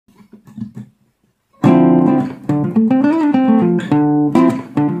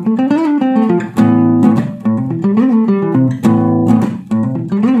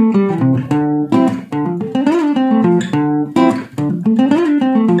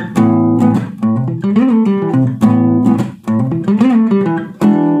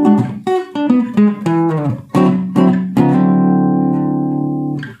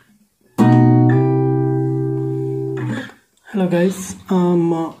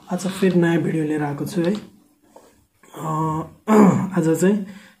आज फेरि नयाँ भिडियो लिएर आएको छु है। आज चाहिँ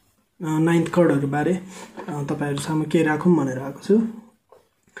नाइन्थ कर्डहरु बारे तपाईहरु सामु के राखौं भनेर आएको छु।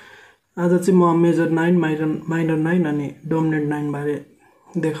 आज चाहिँ म मेजर 9 माइनर 9 अनि डोमिनेन्ट 9 बारे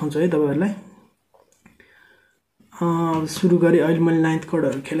देखाउँछु है तपाईहरुलाई। सुरु गरी अहिले मैले नाइन्थ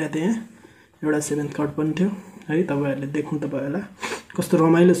कर्डहरु खेलेको थिएँ, एउटा सेभेन्थ कर्ड पनि थियो है। तपाईहरुले देख्नु तपाईहरुलाई कस्तो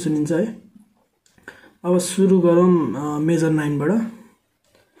रमाइलो सुनिन्छ है। अब सुरु गरौं मेजर 9 बाट।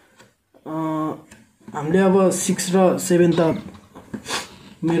 हामीले अब 6 र 7 त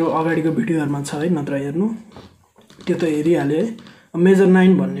मेरो अगाडिको भिडियोहरुमा छ है, नत्र हेर्नु त्यो त हेरिहाले है। मेजर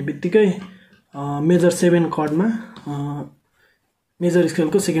 9 भन्ने बित्तिकै मेजर 7 कर्डमा मेजर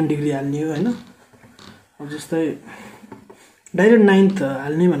स्केलको सेकेन्ड डिग्री हाल्ने हो हैन। अब जस्तै डाइरेक्ट 9th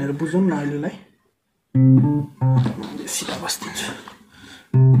हाल्ने भनेर बुझौं न अहिलेलाई। सिधा बस्दिन्छु।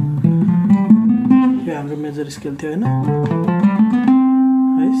 यो हाम्रो मेजर स्केल थियो हैन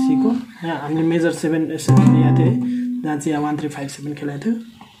है, सी को यहाँ हामीले मेजर 7 यसरी लिएको थियो है, जहाँ चाहिँ 1 3 5 7 खेलेको थियो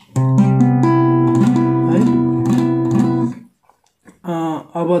है।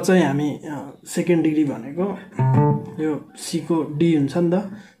 अब चाहिँ हामी सेकेन्ड डिग्री भनेको यो सी को डी हुन्छ नि त।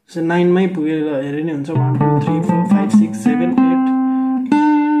 जस्तै 9 मै पुगेर हेरे नि हुन्छ 1 2 3 4 5 6 7 8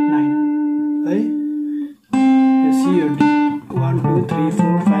 9 है। यो सी यो डी 1 2 3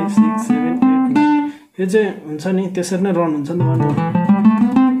 4 5 6 7 8 9 यो चाहिँ हुन्छ नि, त्यसरी नै रन हुन्छ नि त।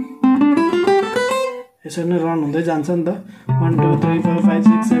 यसरी नै रन हुँदै जान्छ नि त। 1 2 3 4 5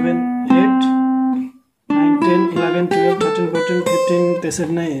 6 7 8 9 10 11 12 13 14 15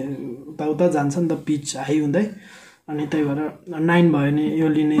 त्यसरी नै उता जान्छ नि त, पिच हाई हुँदै। अनि त्यही भएर 9 भयो नि यो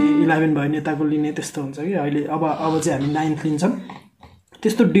लिने, 11 भयो नि यताको लिने, त्यस्तो हुन्छ कि अहिले। अब चाहिँ हामी 9th लिन्छौं।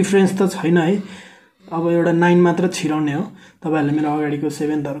 त्यस्तो डिफरेन्स त छैन है। अब एउटा 9 मात्र छिराउने हो। तपाईहरुले मेरो अगाडिको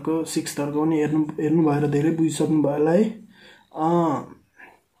 7th हरुको 6th हरुको पनि हेर्नु भएर धेरै बुझिसक्नु भयो होला है।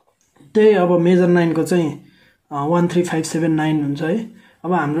 त्यही अब मेजर 9 को चाहिँ 1 3 5 7 9 हुन्छ है।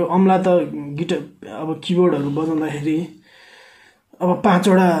 अब हाम्रो अम्ला त गिटार अब किबोर्डहरु बजाउँदाखेरि अब 5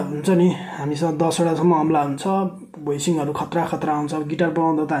 वटा हुन्छ नि, हामीसँग 10 वटा सम्म अम्ला हुन्छ। भोइसिङहरु खतरा आउँछ। अब गिटार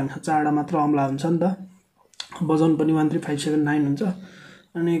बजाउँदा त हामीसँग 4 वटा मात्र अम्ला हुन्छ नि त। बजाउन पनि 1 3 5 7 9 हुन्छ।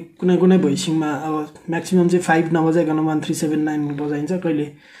 अनि कुनै भोइसिङमा अब म्याक्सिमम चाहिँ 5 नबजाइकन 1 3 7 9 बजाइन्छ। कहिले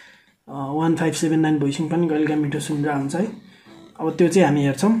 1 5 7 9 भोइसिङ पनि कहिलेकाहीँ मिठो सुनिरा हुन्छ है। अब त्यो चाहिँ हामी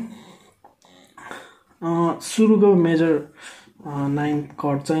हेर्छौं। सुरुको मेजर 9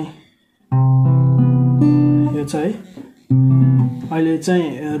 कर्ड चाहिँ यो छ है। अहिले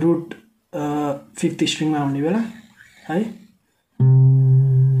चाहिँ रुट 5th स्ट्रिङमा हुने बेला है।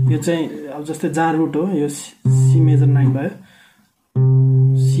 यो चाहिँ अब जस्तै जहाँ रुट हो, यो सी मेजर 9 भयो,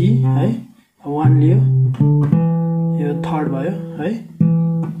 सी है 1 लियो, यो थर्ड भयो है।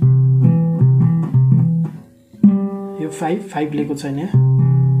 यो 5 लिएको छैन,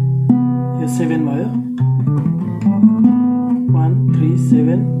 यो 7 भयो, 1 3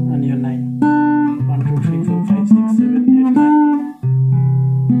 7 अनि यो 9 1 2 3 4 5 6 7 8 9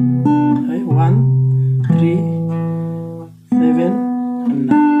 है। 1 3 7 and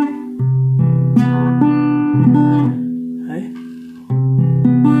 9 है।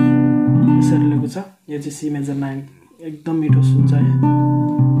 यसरी लेखेको छ। यो चाहिँ सी मेजर 9 एकदम मिठो सुन्छ है।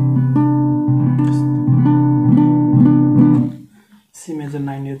 सी मेजर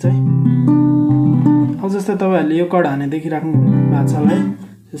 9 यो चाहिँ। अब जस्तै तपाईहरुले यो कर्ड हाने देखिराख्नु भएको छ है।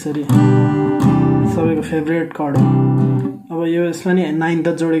 त्यसरी सबैको फेभरेट कर्ड हो। अब यो यसमा नि 9 त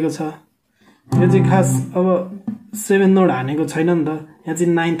जोडेको छ। यो चाहिँ खास अब 7 नोट हानेको छैन नि त। यहाँ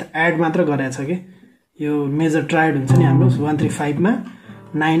चाहिँ 9th एड मात्र गरेछ के। यो मेजर ट्रायड हुन्छ नि हाम्रो 1 3 5 मा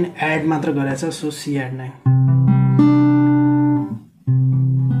 9 एड मात्र गरेछ। So C add 9,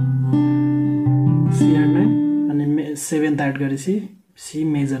 C add 9 अनि 7th एड गरेपछि सी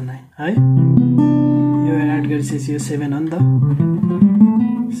मेजर 9 है। यो एड गरेपछि यो 7 हो नि त।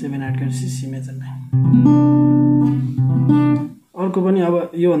 7 एड गरेपछि सी मेजर 9। अर्को पनि अब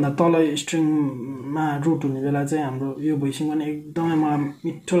यो भन्दा तल स्ट्रिङमा रुट हुने बेला चाहिँ हाम्रो यो भोइसिङ पनि एकदमै मलाई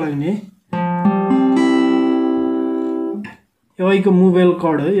मिठो लाग्ने है। यो अहिलेको मुभेल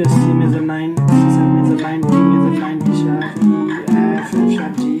कर्ड हो। यो C major 9, C major 9, D major 9, D sharp, E F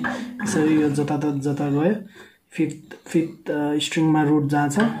sharp जी, यसरी यो जता गयो। 5th स्ट्रिङमा रुट जहाँ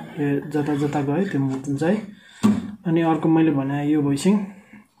छ यो जता गयो त्यो मुभ हुन्छ है। अनि अर्को मैले भने यो भोइसिङ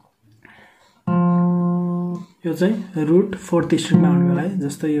यो चाहिँ रुट 4th स्ट्रिङमा हुने बेला है।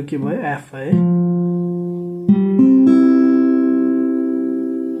 जस्तै यो के भयो, एफ भयो है।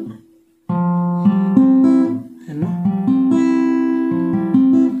 हेर्नु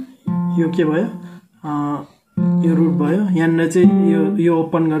यो के भयो, यो रुट भयो। यहाँनिर चाहिँ यो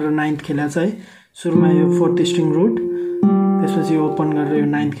ओपन गरेर 9th खेलेको छ है। सुरुमा यो 4th स्ट्रिङ रुट, त्यसपछि यो ओपन गरेर यो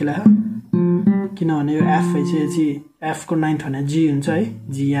 9th खेलेको किनभने यो एफ भइसकेपछि एफ को 9th भने जी हुन्छ है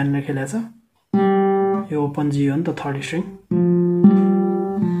जी यहाँनिर खेलेको छ यो ओपन जी हो नि त थर्ड स्ट्रिङ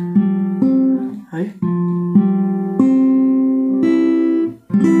है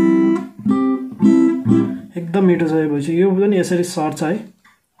एकदम मिठो छ यो भइसक्यो यो पनि यसरी सर्छ है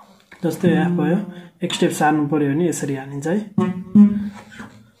जस्तै एफ भयो एक स्टेप सार्नु पर्यो भने यसरी हानिन्छ है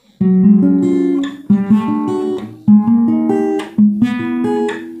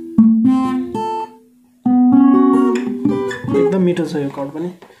एकदम मिठो छ यो कर्ड पनि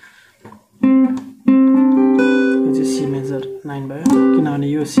यो चाहिँ सी मेजर 9 भयो किनभने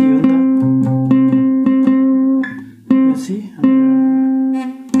यो सी हो नि त यो सी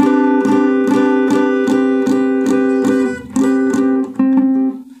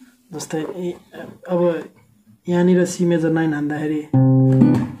जस्तै अब यहाँनिर सी मेजर 9 हान्दाखेरि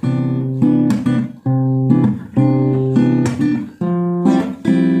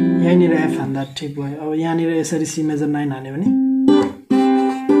यहाँनिर एफ हान्दा ठिक भयो अब यहाँनिर यसरी सी मेजर 9 हान्यो भने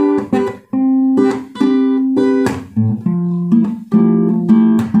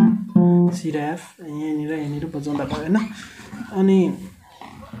सी र एफ यहाँनिर बजाउँदा भयो हैन अनि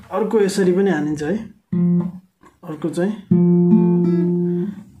अर्को यसरी पनि हानिन्छ है अर्को चाहिँ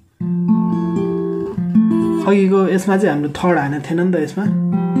अघिको यसमा चाहिँ हाम्रो थर्ड हानेको थिएन नि त यसमा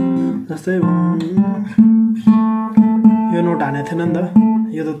जस्तै यो नोट हानेको थिएन नि त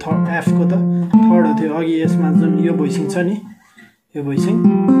यो त थर्ड एफ को त थर्ड हो थियो अघि यसमा जुन यो भोइसिङ छ नि यो भोइसिङ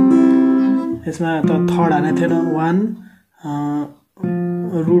यसमा त थर्ड हानेको थिएन 1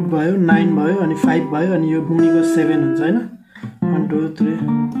 रुट भयो 9 भयो अनि 5 भयो अनि यो मुनिको 7 हुन्छ हैन 1 2 3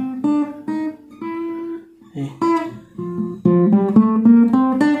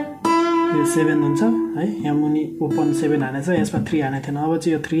 यो 7 हुन्छ है यहाँ मुनि ओपन 7 हानेछ यसमा 3 हानेको थिएन अब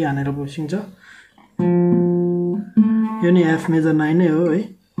चाहिँ यो 3 हानेर बसिन्छ यो नि एफ मेजर 9 नै हो है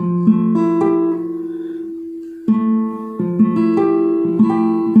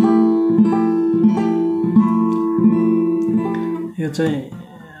यो चाहिँ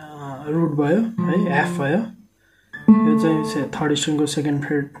रुट भयो है एफ भयो यो चाहिँ थर्ड स्ट्रिङको सेकेन्ड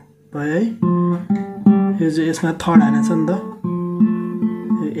फ्रेट भयो है यो चाहिँ यसमा थर्ड हानेछ नि त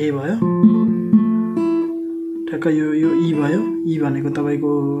यो ए भयो ठ्याक्क यो ई भयो ई भनेको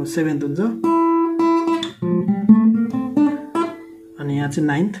तपाईको 7th हुन्छ अनि यहाँ चाहिँ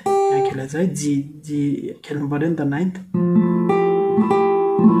 9th यहाँ खेलेछ है जी जी खेल्नु पर्यो नि त 9th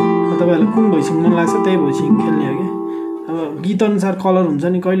तपाईहरुलाई कुन भोइसिङ मन लाग्छ त्यही भोइसिङ खेल्ने हो के अब गीत अनुसार कलर हुन्छ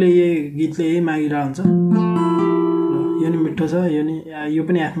नि कहिले यो गीतले यही मागिरा हुन्छ ल यो नि मिठो छ यो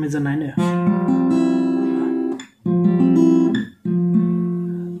पनि एफ मेजर 9 नै हो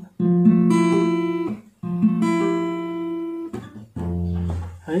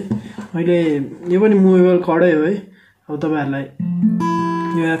है मैले यो पनि मुभेबल कर्डै हो है अब तपाईहरुलाई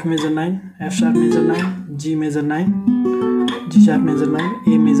यो F major 9 F sharp major 9 जी मेजर 9 जी शार्प मेजर 9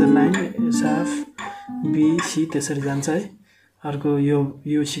 ए मेजर 9 शार्प बी सी त्यसरी जान्छ है अर्को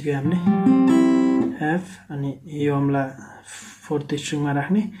यो सिक्यो हामीले एफ अनि यो हमला फोर्थ स्ट्रिङमा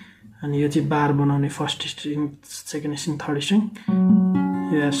राख्ने अनि यो चाहिँ बार बनाउने first string second string third string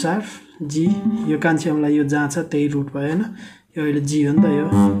यो एफ शार्प जी यो कान्छी हमला यो जहाँ छ त्यही रुट भयो हैन यो अहिले जी हो नि त यो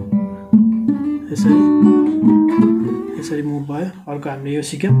यसरी मुभ भयो अर्को हामीले यो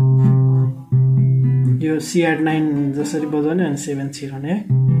सिक्यौं यो सी एट 9 जसरी बजाउने अनि 7 छिराउने है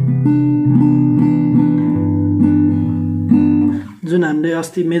जुन हामीले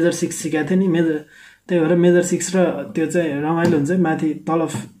अस्ति मेजर 6 सिकाएको थिए नि मेजर त्यही भएर मेजर 6 र त्यो चाहिँ रमाइलो हुन्छ माथि तल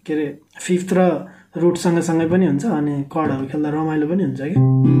के रे 5th र रुट सँगै पनि हुन्छ अनि कर्डहरु खेल्दा रमाइलो पनि हुन्छ के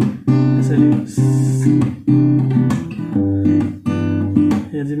यसरी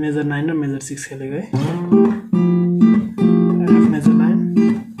यो चाहिँ मेजर 9 र मेजर 6 खेलेको है एफ मेजर 9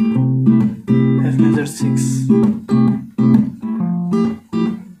 एफ मेजर 6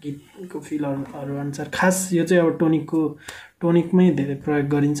 गीतको फिलहरु अनुसार खास यो चाहिँ अब टोनिकमै धेरै प्रयोग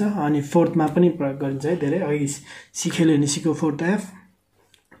गरिन्छ अनि फोर्थमा पनि प्रयोग गरिन्छ है धेरै अघि सिखेले नि सिको फोर्थ एफ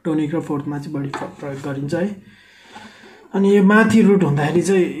टोनिक र फोर्थमा चाहिँ बढी प्रयोग गरिन्छ है अनि यो माथि रुट हुँदाखेरि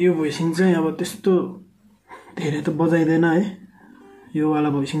चाहिँ यो भोइसिङ चाहिँ अब त्यस्तो धेरै त बजाइदैन है यो वाला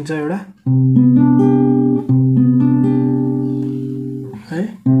भोइसिङ छ एउटा है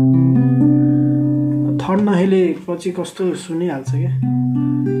थर्ड नहेले पछि कस्तो सुनिहाल्छ के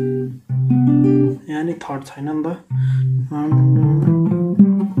यहाँ नि थर्ड छैन नि त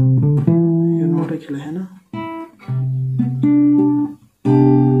यो नोटै खेलेको छैन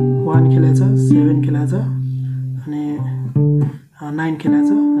 1 खेलेछ 7 खेलेछ अनि 9 खेलेछ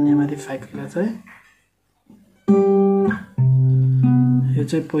अनि माथि 5 खेलेछ है यो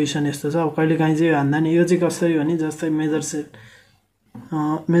चाहिँ पोजिसन यस्तो छ। अब कहिलेकाहीँ चाहिँ हान्दा नि यो चाहिँ कसरी भने जस्तै मेजर 6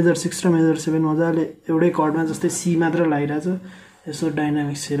 र मेजर 7 मजाले एउटै कर्डमा जस्तै सी मात्र लागिरहेछ। यसो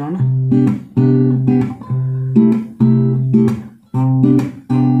डाइनामिक्स हेरौँ न।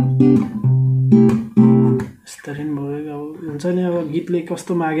 यस्तरी नि भयो। अब हुन्छ नि अब गीतले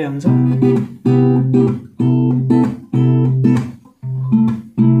कस्तो मागे हुन्छ।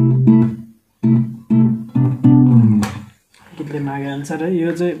 गीतले मागे अनुसार है।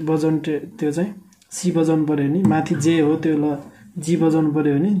 यो चाहिँ बजाउनु त्यो चाहिँ सी बजाउनु पऱ्यो भने माथि जे हो त्यो ल जी बजाउनु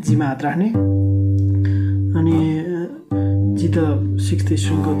पऱ्यो भने जीमा हात राख्ने। अनि जी त 6th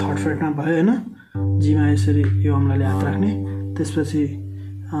स्ट्रिङको 3rd फ्रेटमा भयो होइन। जीमा यसरी यो अम्लाले हात राख्ने। त्यसपछि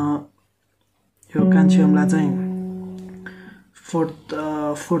यो कान्छी अम्ला चाहिँ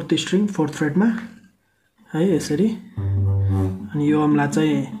 4th स्ट्रिङ 4th फ्रेटमा है यसरी। अनि यो अम्ला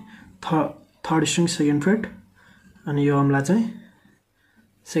चाहिँ 3rd स्ट्रिङ 2nd फ्रेट। अनि यो अम्ला चाहिँ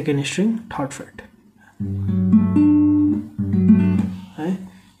 2nd स्ट्रिङ 3rd फ्रेट है।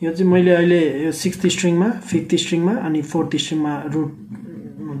 यो चाहिँ मैले अहिले यो 6th स्ट्रिङमा 5th स्ट्रिङमा अनि 4th स्ट्रिङमा रुट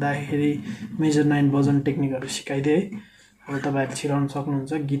हुँदाखेरि मेजर 9 बजाउने टेक्निकहरू सिकाइदिएँ है। अब तपाईँहरू छिराउन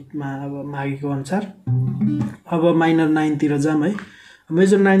सक्नुहुन्छ गीतमा अब मागेको अनुसार। अब माइनर 9 तिर जाम है।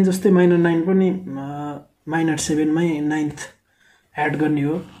 मेजर 9 जस्तै माइनर 9 पनि माइनर 7 मै 9th एड गर्ने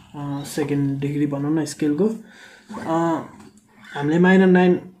हो। 2nd डिग्री भनौँ न स्केलको। हामीले माइनर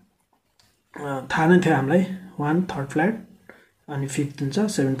 9 थाहा नै थियो हामीलाई। 1 3rd फ्ल्याट अनि 5th हुन्छ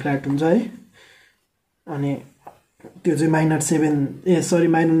 7 फ्ल्याट हुन्छ है। अनि त्यो चाहिँ माइनर 7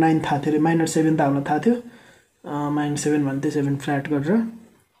 माइनर 9 थाहा थियो अरे। माइनर 7 त हामीलाई थाहा थियो। माइनर 7 भन्थे 7 फ्ल्याट गरेर।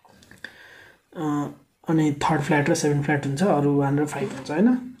 अनि 3rd फ्ल्याट र 7 फ्ल्याट हुन्छ। अरू 1 र 5 हुन्छ होइन।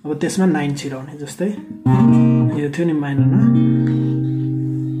 अब त्यसमा 9 छिराउने जस्तै यो थियो नि माइनरमा।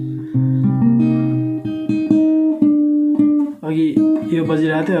 अघि यो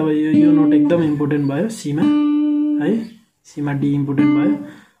बजिरहेको थियो। अब यो नोट एकदम इम्पोर्टेन्ट भयो सीमा है। सीमा डी इम्पोर्टेन्ट भयो।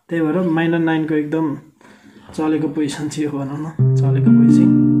 त्यही भएर माइनर 9 को एकदम चलेको पोजिसन चाहिँ यो भनौँ न। चलेको पोजिसन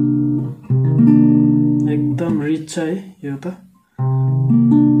एकदम रिच छ है। यो त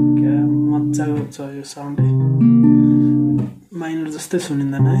क्या मजाको छ यो साउन्डै। माइनर जस्तै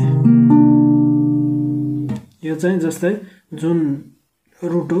सुनिँदैन है। यो चाहिँ जस्तै जुन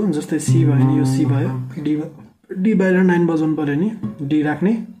रुट हो जस्तै सी भयो नि यो सी भयो। डी बाहिर 9 बजाउनु पऱ्यो नि डी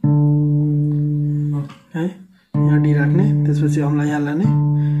राख्ने है। यहाँ डी राख्ने। त्यसपछि अम्ला यहाँ लाने।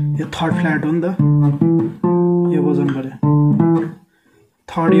 यो 3rd फ्ल्याट हो नि त। यो बजाउनु पऱ्यो।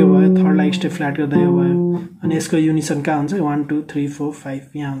 3rd यो भयो। 3rd लाई स्टेप फ्ल्याट गर्दा यो भयो। अनि यसको युनिसन कहाँ हुन्छ 1 2 3 4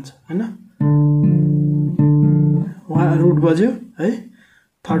 5 यहाँ हुन्छ होइन। वहाँ रुट बज्यो है।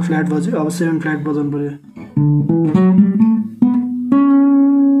 3rd फ्ल्याट बज्यो। अब 7 फ्ल्याट बजाउनु पऱ्यो।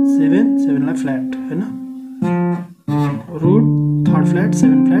 7 लाई फ्ल्याट होइन। Root 3rd flat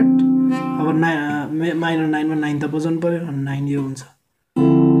 7 flat. अब माइनर 9 मा 9 त बजाउनु पऱ्यो। अनि 9 यो हुन्छ है।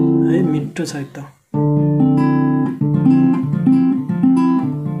 मिठो छ एकदम।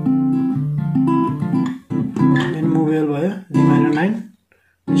 मुभेबल भयो। D minor 9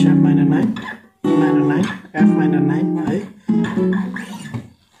 D sharp minor 9 E minor 9 F minor 9 है।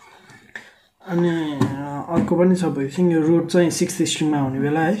 अनि अर्को पनि छ भइसिङ। यो रुट चाहिँ 6th स्ट्रिङमा हुने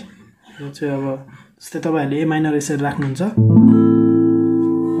बेला है। यो चाहिँ अब जस्तै तपाईँहरूले ए माइनर यसरी राख्नुहुन्छ।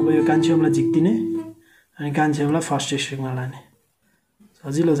 अब यो कान्छीहरूलाई झिक्दिने अनि कान्छीहरूलाई 1st स्ट्रिङमा लाने।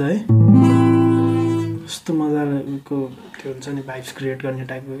 सजिलो छ है। कस्तो मजाको त्यो हुन्छ नि भाइब्स क्रिएट गर्ने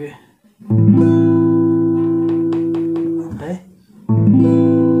टाइपको के है।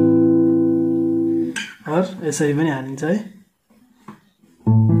 और यसरी पनि हानिन्छ है।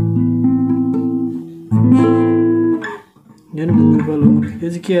 यो नि मुभेबल हो। यो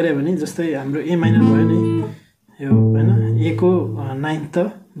चाहिँ के अरे भने जस्तै हाम्रो ए माइनर भयो नि यो होइन। ए को 9th त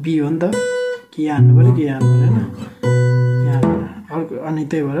बी हो नि त। कि यहाँ हान्नु पऱ्यो कि यहाँ हान्नु पऱ्यो होइन। यहाँ अर्को अनि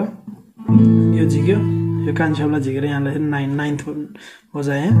त्यही भएर यो झिक्यो। यो कान्छीहरूलाई झिकेर यहाँलाई 9th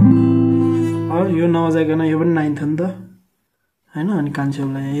बजाएँ। और यो नबजाइकन यो पनि 9th हो नि त होइन। अनि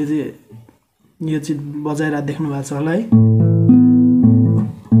कान्छीहरूलाई यो चाहिँ बजाइरहेको देख्नु भएको छ होला है।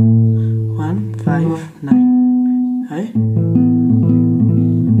 1 5 9 है।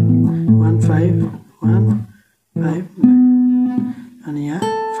 1 5 1 5 9 अनि यहाँ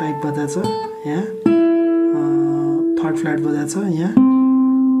 5 बजाएको छ। यहाँ 3rd फ्ल्याट बजाएको छ। यहाँ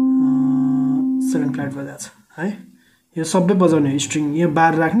 7 फ्ल्याट बजाएको छ है। यो सबै बजाउने हो स्ट्रिङ। यो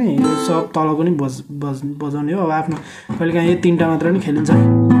बार राख्ने। यो सब तलको नि बजाउने हो। अब आफ्नो कहिलेकाहीँ यो 3टा मात्र नि खेलिन्छ।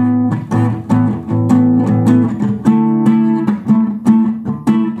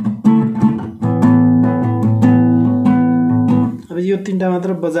 अब यो 3टा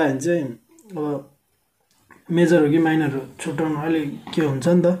मात्र बजायो भने चाहिँ अब मेजर हो कि माइनर हो छुट्याउनु अलि के हुन्छ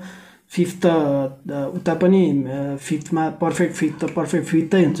नि त फिफ्थ त उता पनि फिफ्थमा पर्फेक्ट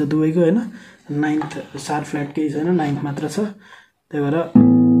फिफ्थै हुन्छ दुवैको होइन नाइन्थ सार फ्ल्याट केही छैन नाइन्थ मात्र छ त्यही भएर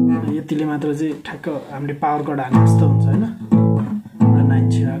यतिले मात्र चाहिँ ठ्याक्क हामीले पावर कट हाने जस्तो हुन्छ होइन र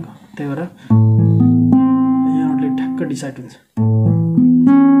 9 छिराको त्यही भएर यहाँहरूले ठ्याक्क डिसाइड हुन्छ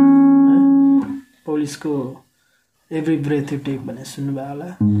पोलिसको एभ्री ब्रेथ यु टेक भने सुन्नुभयो होला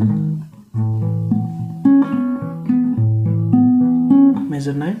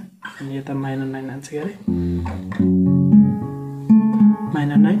मेजर 9 अनि यता माइनर 9 आन्छ के अरे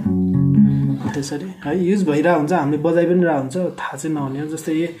माइनर 9 त्यसरी है युज भइरहेको हुन्छ हामीले बजाइ पनि रहेको हुन्छ थाहा चाहिँ नहुने हो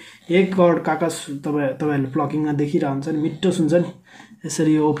जस्तै एक कर्ड काकास तपाईँहरूले प्लकिङमा देखिरहेको हुन्छ नि मिठो सुन्छ नि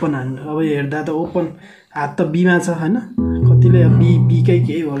यसरी यो ओपन ह्यान्ड अब हेर्दा त ओपन हात त बीमा छ होइन कतिले बीकै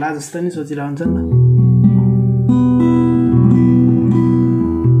केही होला जस्तो नि सोचिरहेको हुन्छ नि त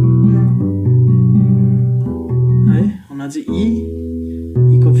है हुन चाहिँ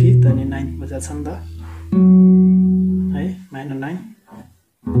ईको फिफ्थ अनि 9th बजा छ नि त है माइनर 9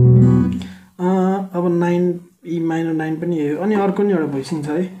 अब 9 ई माइनर 9 पनि हो अनि अर्को नि एउटा भोइसिङ छ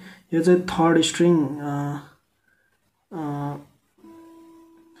है यो चाहिँ थर्ड स्ट्रिङ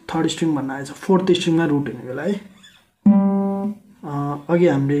भन्न आएछ फोर्थ स्ट्रिङमा रुट हुने बेला है अघि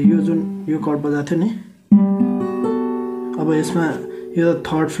हामीले यो जुन यो कर्ड बजाएको थियो नि अब यसमा यो त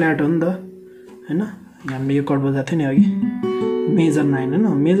थर्ड फ्ल्याट हो नि त होइन हामीले यो कर्ड बजाएको थियो नि अघि मेजर 9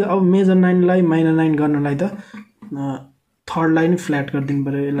 होइन अब मेजर 9 लाई माइनर 9 गर्नलाई त थर्डलाई नि फ्ल्याट गरिदिनु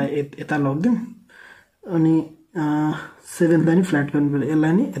पऱ्यो यसलाई यता लगिदिउँ अनि 7th नि फ्ल्याट गर्नु पऱ्यो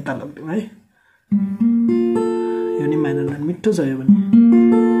यसलाई नि यता लगिदिउँ है यो नि माइनर 9 मिठो छ यो पनि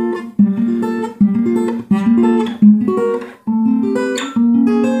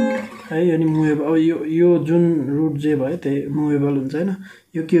है यो नि मुभेबल अब यो जुन रुट जे भयो त्यही मुभेबल हुन्छ होइन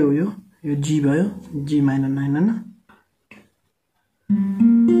यो के हो यो जी भयो जी माइनर 9 होइन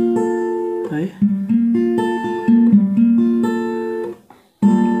है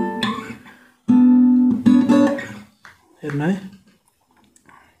हेर्नु है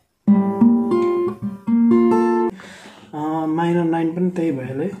माइनर 9 पनि त्यही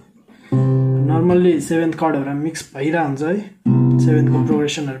भयो है नर्मल्ली 7th कर्डहरूमा मिक्स भइरहेको हुन्छ है 7th को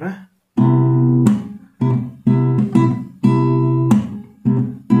प्रोग्रेसनहरूमा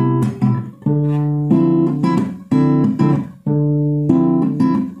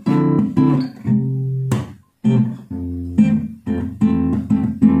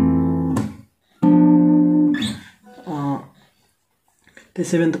त्यो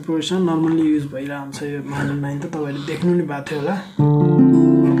 7th प्रोग्रेसन नर्मल्ली युज भइरहेको हुन्छ यो माइनर 9 त तपाईँहरूले देख्नु नि भएको थियो होला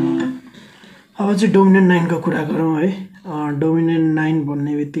अब चाहिँ डोमिनेन्ट 9 को कुरा गरौँ है डोमिनेन्ट 9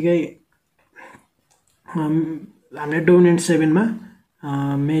 भन्ने बित्तिकै हामीले डोमिनेन्ट 7 मा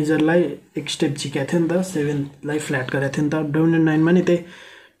मेजरलाई एक स्टेप झिकेको थियो नि त 7th लाई फ्ल्याट गरेको थियो नि त डोमिनेन्ट 9 मा नि त्यही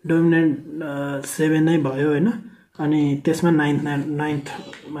डोमिनेन्ट 7 नै भयो होइन अनि त्यसमा 9th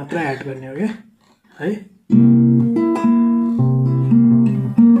मात्र एड गर्ने हो क्या है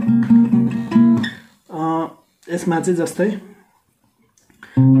यसमा चाहिँ जस्तै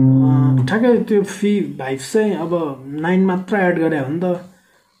ठ्याक्कै त्यो फी भाइब्स चाहिँ अब 9 मात्र एड गरे हो नि त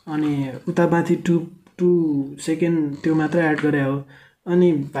अनि उता माथि 2 सेकेन्ड त्यो मात्र एड गरे हो अनि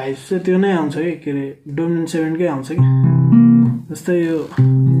भाइब्स चाहिँ त्यो नै आउँछ कि के अरे डोमिनेन्ट 7 कै आउँछ कि जस्तै यो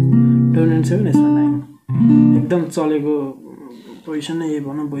डोमिनेन्ट 7 यसमा 9 एकदम चलेको पोजिसन नै यही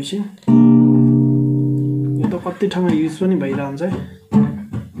भनौँ भोइसिङ यो त कति ठाउँमा युज पनि भइरहन्छ है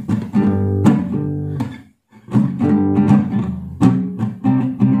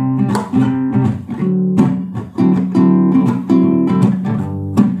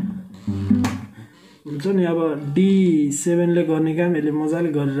नि अब D7 ले गर्ने काम यसले मजाले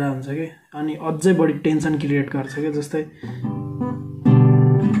गरिरहेको हुन्छ कि अनि अझै बढी टेन्सन क्रिएट गर्छ कि जस्तै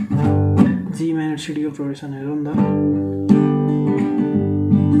जी माइनर सिडीको प्रोग्रेसन हेरौँ नि त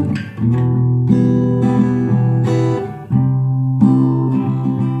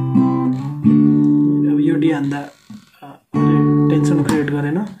अब यो डी हान्दा टेन्सन क्रिएट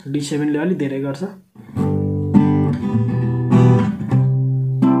गरेन D7 ले अलि धेरै गर्छ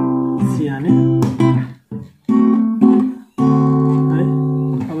सी हाने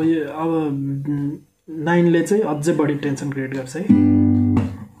 9 ले चाहिँ अझै बढी टेन्सन क्रिएट गर्छ है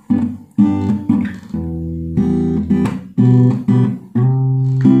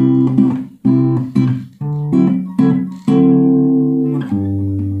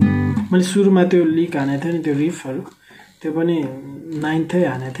मैले सुरुमा त्यो लिक हानेको थिएँ नि त्यो रिफहरू त्यो पनि 9th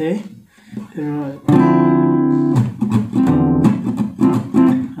हानेको थिएँ है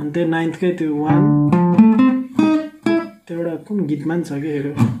अनि त्यो 9th कै त्यो 1 त्यो एउटा कुन गीतमा नि छ कि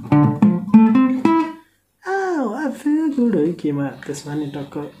हेऱ्यो feel good है केमा त्यसमा नि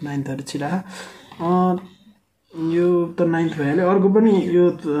टक्क 9th छिरा यो त 9th भइहाल्यो अर्को पनि यो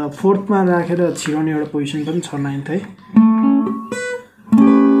 4th मा राखेर छिराउने एउटा पोजिसन पनि छ 9th है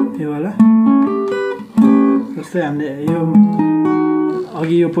यो वाला जस्तै हामीले यो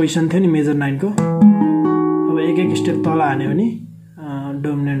अघि यो पोजिसन थियो नि मेजर 9 को अब एक स्टेप तल हान्यो भने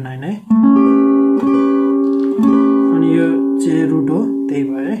डोमिनेन्ट 9 है अनि यो चाहिँ रुट हो त्यही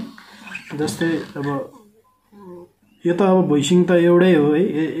भयो है जस्तै अब यो त अब भोइसिङ त एउटै हो है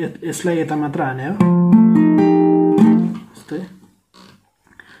यसलाई यता मात्र हाने हो जस्तै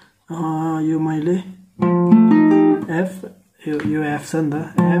यो मैले एफ यो एफ छ नि त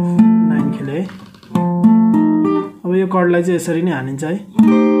एफ 9 खेले है अब यो कर्डलाई चाहिँ यसरी नै हानिन्छ है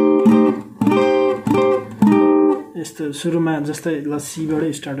यस्तो सुरुमा जस्तै ल सी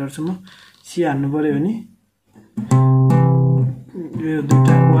बाटै स्टार्ट गर्छु म सी हान्नु पर्यो भने यो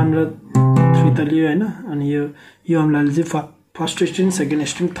दुईटा 1 र 3 त लियो हैन अनि यो हमलाले चाहिँ first string second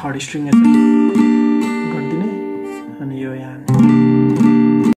string third string गर्दिने अनि यो यहाँ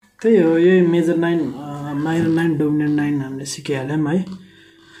त्यही हो यही मेजर 9 माइनर 9 डोमिनेन्ट 9 हामीले सिकिहाल्यौं है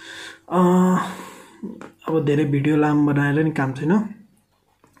अब धेरै भिडियो लामो बनाएर नि काम छैन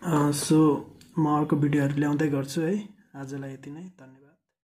सो म अर्को भिडियोहरु ल्याउँदै गर्छु है आजलाई यति नै धन्यवाद।